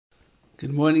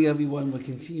Good morning, everyone. We're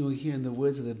continuing here in the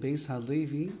words of the Beis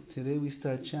HaLevi. Today we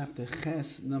start chapter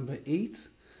Ches, number 8.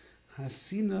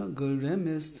 Hasina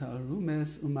goremes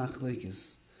ta'arumes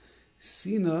umachlekes.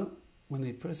 Sina, when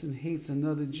a person hates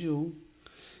another Jew,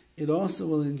 it also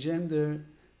will engender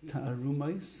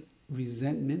ta'arumais,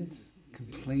 resentment,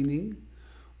 complaining,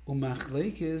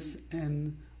 umachlekes,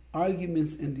 and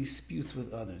arguments and disputes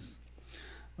with others.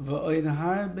 There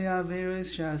are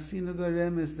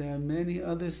many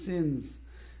other sins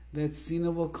that Sina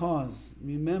will cause.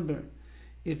 Remember,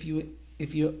 if you're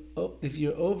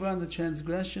over on the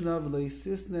transgression of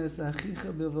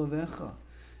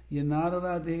you're not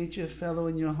allowed to hate your fellow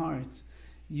in your heart.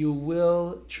 You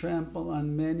will trample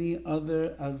on many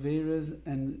other averas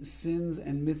and sins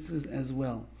and mitzvahs as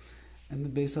well. And the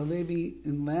Beis HaLevi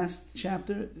in last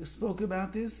chapter spoke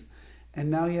about this. And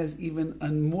now he has even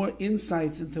more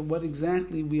insights into what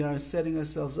exactly we are setting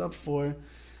ourselves up for,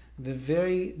 the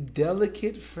very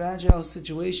delicate, fragile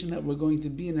situation that we're going to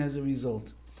be in as a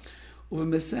result. There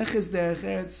is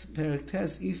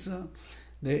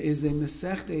a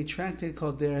Masechta, a tractate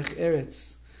called Derech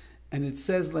Eretz, and it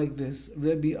says like this: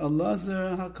 Rabbi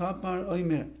Elazar HaKapar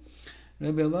Omer.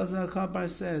 Rabbi Elazar HaKapar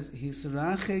says,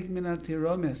 "Hisrachek min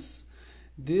hatiromes,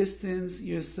 distance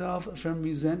yourself from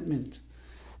resentment."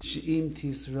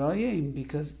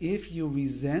 Because if you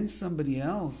resent somebody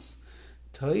else,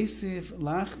 toisif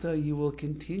lachta, you will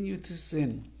continue to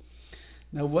sin.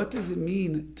 Now, what does it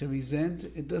mean to resent?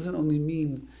 It doesn't only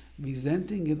mean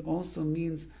resenting, it also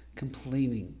means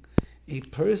complaining. A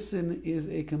person is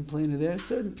a complainer. There are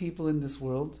certain people in this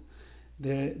world,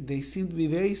 they seem to be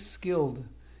very skilled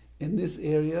in this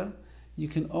area. You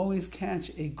can always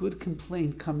catch a good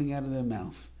complaint coming out of their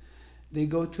mouth. They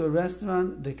go to a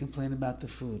restaurant, they complain about the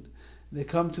food. They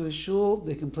come to a shul,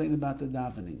 they complain about the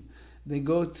davening. They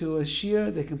go to a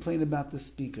shir, they complain about the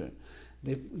speaker.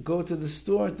 They go to the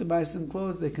store to buy some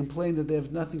clothes, they complain that they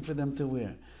have nothing for them to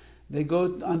wear. They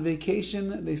go on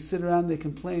vacation, they sit around, they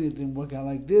complain, it didn't work out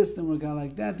like this, didn't work out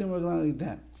like that, didn't work out like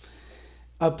that.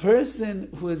 A person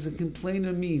who is a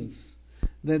complainer means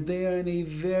that they are in a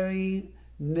very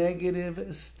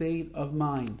negative state of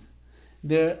mind.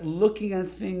 They're looking at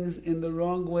things in the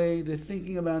wrong way. They're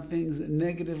thinking about things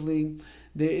negatively.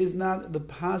 There is not the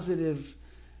positive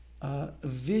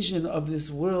vision of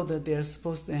this world that they're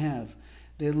supposed to have.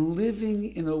 They're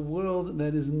living in a world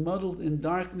that is muddled in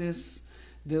darkness.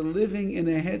 They're living in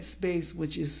a headspace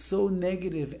which is so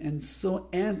negative and so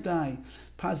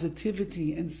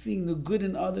anti-positivity and seeing the good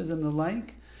in others and the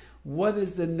like. What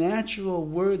is the natural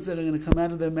words that are going to come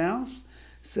out of their mouth?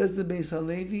 Says the Beis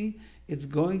HaLevi, it's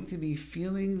going to be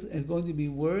feelings and going to be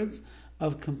words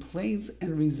of complaints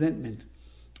and resentment.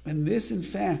 And this, in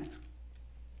fact,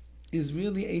 is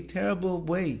really a terrible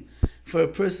way for a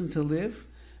person to live,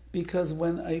 because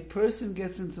when a person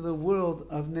gets into the world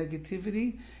of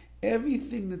negativity,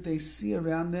 everything that they see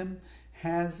around them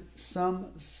has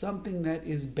something that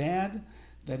is bad,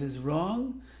 that is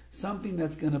wrong, something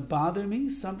that's going to bother me,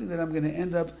 something that I'm going to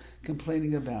end up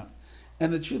complaining about.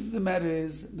 And the truth of the matter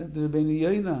is that the Rabbi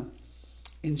Yoina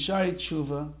in Shari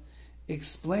Tshuva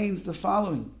explains the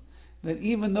following, that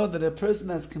even though that a person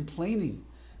that's complaining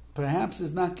perhaps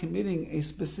is not committing a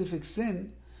specific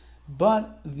sin,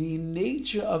 but the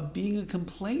nature of being a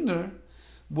complainer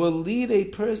will lead a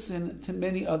person to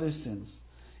many other sins.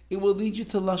 It will lead you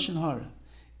to Lashon Hara.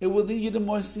 It will lead you to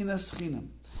more Sinas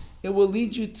Chinam. It will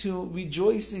lead you to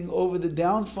rejoicing over the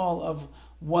downfall of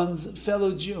one's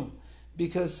fellow Jew.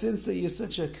 Because since that you're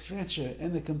such a kvetcher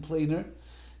and a complainer,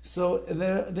 so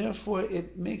therefore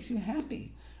it makes you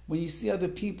happy when you see other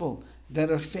people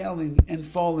that are failing and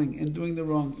falling and doing the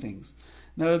wrong things.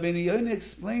 Now Rabbi Yoina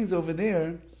explains over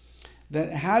there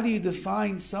that how do you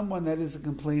define someone that is a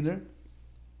complainer?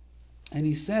 And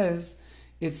he says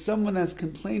it's someone that's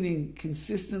complaining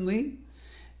consistently,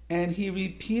 and he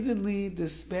repeatedly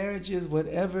disparages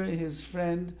whatever his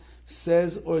friend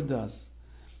says or does.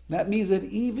 That means that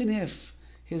even if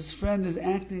his friend is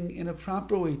acting in a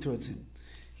proper way towards him,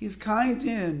 he's kind to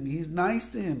him, he's nice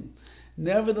to him,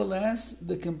 nevertheless,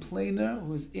 the complainer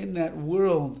who is in that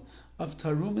world of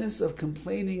tarumis, of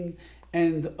complaining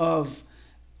and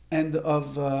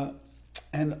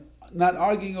not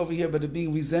arguing over here, but of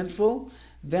being resentful,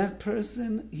 that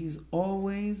person, he's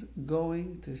always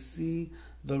going to see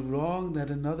the wrong that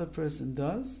another person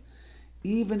does,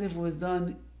 even if it was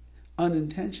done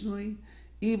unintentionally,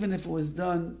 even if it was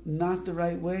done not the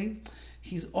right way.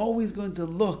 He's always going to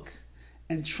look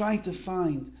and try to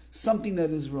find something that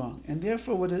is wrong. And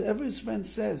therefore, whatever his friend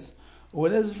says, or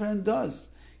whatever his friend does,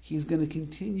 he's going to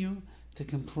continue to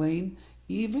complain,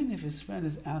 even if his friend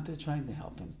is out there trying to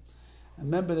help him. I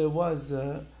remember there was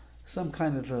some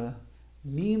kind of a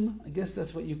meme. I guess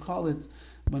that's what you call it.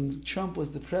 When Trump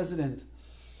was the president,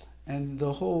 and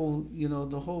the whole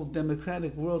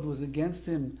democratic world was against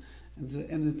him,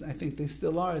 and I think they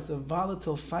still are. It's a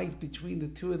volatile fight between the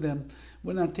two of them.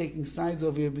 We're not taking sides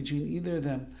over here between either of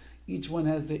them. Each one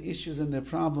has their issues and their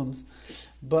problems.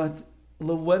 But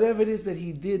whatever it is that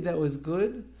he did that was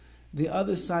good, the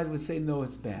other side would say, no,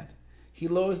 it's bad. He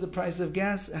lowers the price of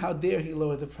gas. How dare he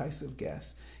lower the price of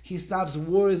gas? He stops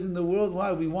wars in the world.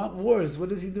 Why? We want wars.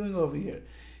 What is he doing over here?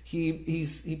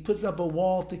 He puts up a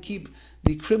wall to keep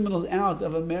the criminals out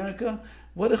of America.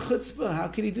 What a chutzpah. How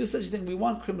can he do such a thing? We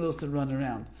want criminals to run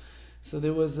around. So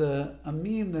there was a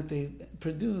meme that they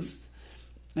produced,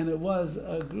 and it was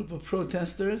a group of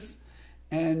protesters,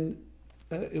 and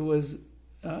it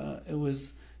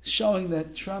was showing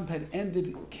that Trump had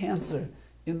ended cancer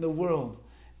in the world.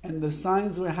 And the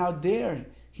signs were, how dare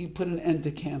he put an end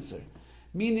to cancer.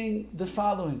 Meaning the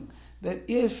following, that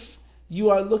if you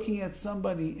are looking at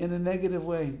somebody in a negative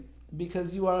way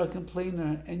because you are a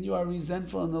complainer and you are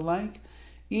resentful and the like,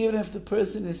 even if the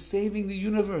person is saving the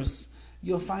universe,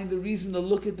 you'll find a reason to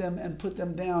look at them and put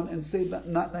them down and say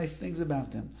not nice things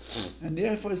about them. And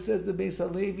therefore, says the Beis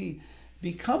HaLevi,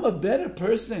 become a better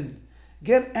person.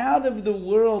 Get out of the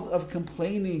world of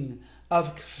complaining,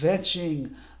 of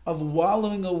kvetching, of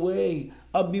wallowing away,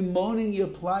 of bemoaning your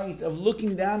plight, of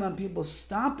looking down on people.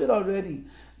 Stop it already.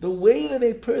 The way that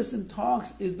a person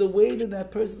talks is the way that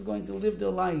that person is going to live their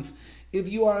life. If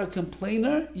you are a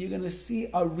complainer, you're going to see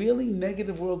a really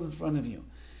negative world in front of you.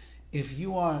 If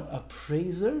you are a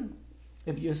praiser,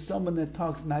 if you're someone that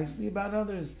talks nicely about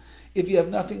others, if you have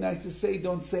nothing nice to say,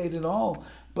 don't say it at all,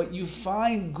 but you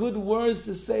find good words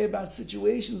to say about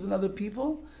situations and other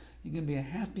people, you're going to be a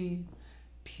happy,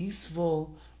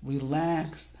 peaceful,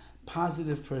 relaxed,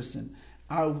 positive person.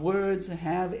 Our words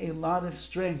have a lot of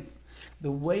strength.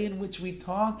 The way in which we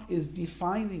talk is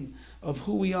defining of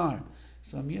who we are.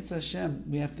 So, Amir Hashem,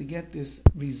 we have to get this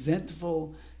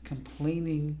resentful,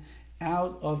 complaining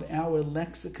out of our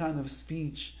lexicon of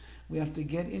speech. We have to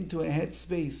get into a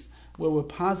headspace where we're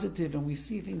positive and we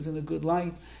see things in a good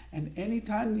light. And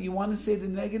anytime that you want to say the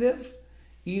negative,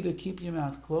 either keep your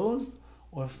mouth closed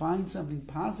or find something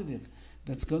positive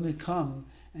that's going to come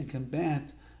and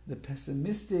combat the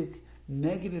pessimistic,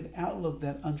 negative outlook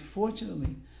that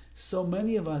unfortunately so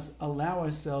many of us allow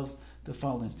ourselves to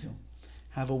fall into.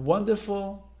 Have a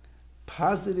wonderful,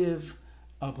 positive,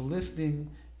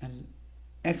 uplifting, and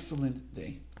excellent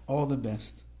day. All the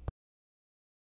best.